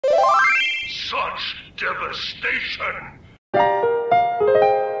such devastation!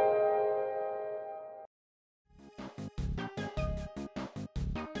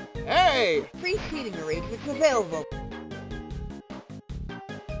 Hey! Free seating arrangements available.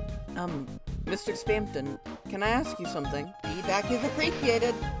 Mr. Spampton, can I ask you something? Feedback is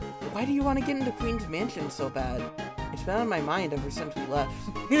appreciated. Why do you want to get into Queen's Mansion so bad? It's been on my mind ever since we left.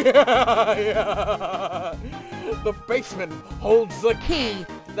 Yeah. The basement holds the Key.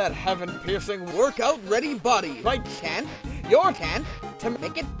 that heaven-piercing workout-ready body. My chance, Your chance to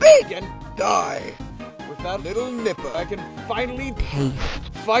make it big and die. With that little nipper, I can finally taste.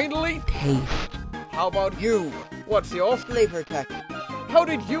 taste. How about you? What's your Flavor text. How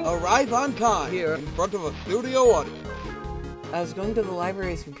did you Arrive on time here in front of a studio audience? I was going to the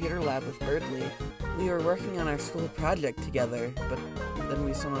library's computer lab with Birdley. We were working on our school project together, but then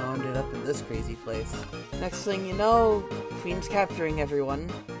we somehow ended up in this crazy place. Next thing you know, Queen's capturing everyone.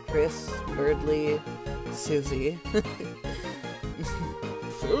 Chris, Birdley, Susie.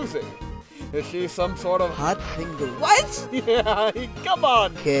 Susie? Is she some sort of hot single. What? Yeah, come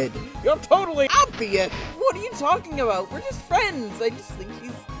on, Kid. you're totally Obvious. What are you talking about? We're just friends. I just think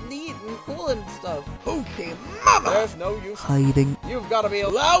she's neat and cool and stuff. Okay, mama. There's no use. Hiding. You've got to be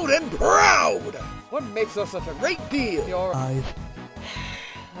loud and proud. What makes us such a great deal? Your Eyes.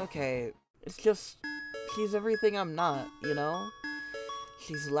 Okay, it's just, she's everything I'm not, you know?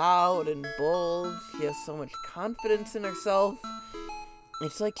 She's loud and bold, she has so much confidence in herself.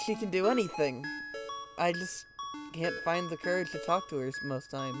 It's like she can do anything. I just can't find the courage to talk to her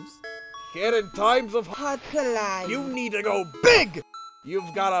most times. kid in times of Hot collide. you need to go big.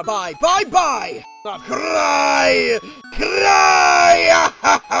 You've got to buy, not cry.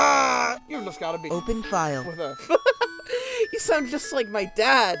 You just got to be Open file. with her. You sound just like my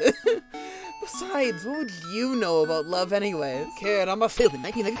dad. Besides, what would you know about love anyways? Kid, I'm a Built in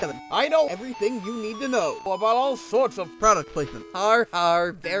 1997. I know everything you need to know about all sorts of Product placement. Har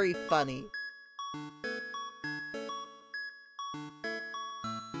har, very funny.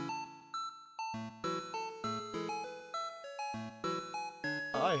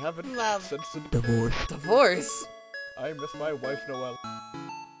 I haven't Love. since the Divorce. Divorce? I miss my wife, Noelle.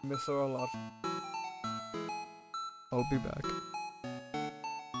 Miss her a lot. I'll be back.